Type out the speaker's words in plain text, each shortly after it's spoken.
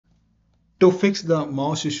To fix the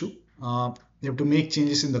mouse issue, you have to make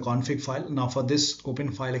changes in the config file. Now for this,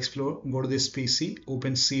 open File Explorer, go to this PC,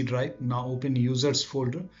 open C drive. Now open users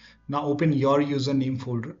folder. Now open your username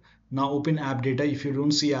folder. Now open app data. If you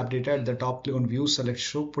don't see app data at the top, click on view, select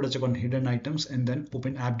show, put a check on hidden items, and then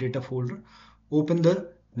open app data folder. Open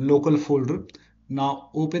the local folder. Now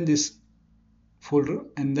open this folder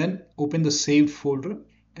and then open the saved folder.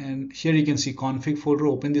 And here you can see config folder.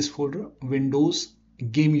 Open this folder, Windows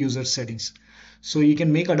game user settings. So you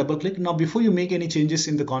can make a double click. Now before you make any changes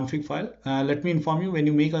in the config file, let me inform you, when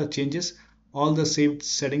you make changes, all the saved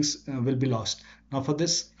settings will be lost. Now for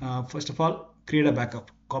this, first of all, create a backup.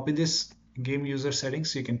 Copy this game user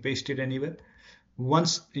settings. You can paste it anywhere.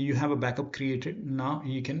 Once you have a backup created, now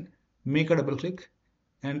you can make a double click,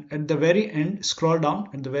 and at the very end, scroll down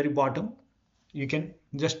at the very bottom, you can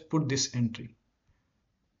just put this entry.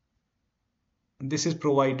 This is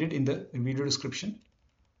provided in the video description.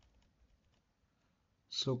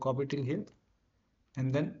 So copy till here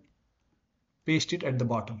and then paste it at the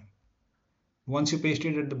bottom. Once you paste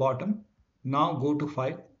it at the bottom, now go to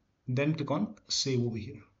File, then click on Save over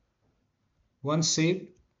here. Once saved,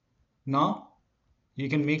 now you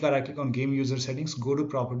can make a right click on Game User Settings, go to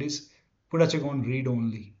Properties, put a check on Read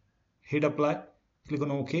Only, hit Apply, click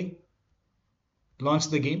on OK, launch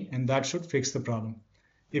the game, and that should fix the problem.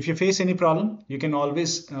 If you face any problem, you can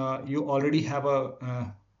always, you already have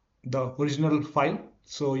the original file,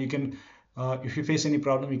 so you can, if you face any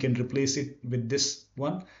problem, you can replace it with this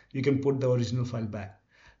one. You can put the original file back.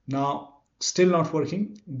 Now still not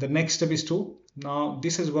working. The next step is to, now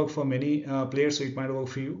this has worked for many players, so it might work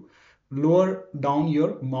for you. Lower down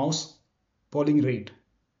your mouse polling rate.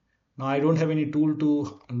 Now I don't have any tool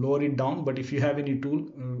to lower it down, but if you have any tool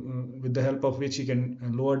with the help of which you can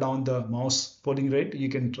lower down the mouse polling rate, you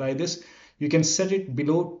can try this. You can set it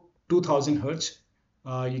below 2000 Hertz.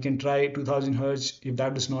 You can try 2000 Hertz. If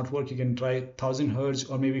that does not work, you can try 1000 Hertz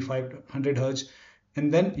or maybe 500 Hertz,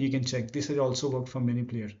 and then you can check. This has also worked for many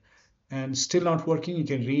players. And still not working, you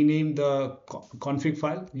can rename the config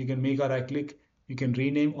file. You can make a right click. You can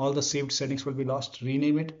rename. All the saved settings will be lost.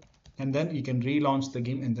 Rename it, and then you can relaunch the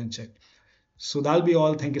game and then check. So that'll be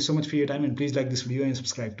all. Thank you so much for your time, and please like this video and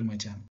subscribe to my channel.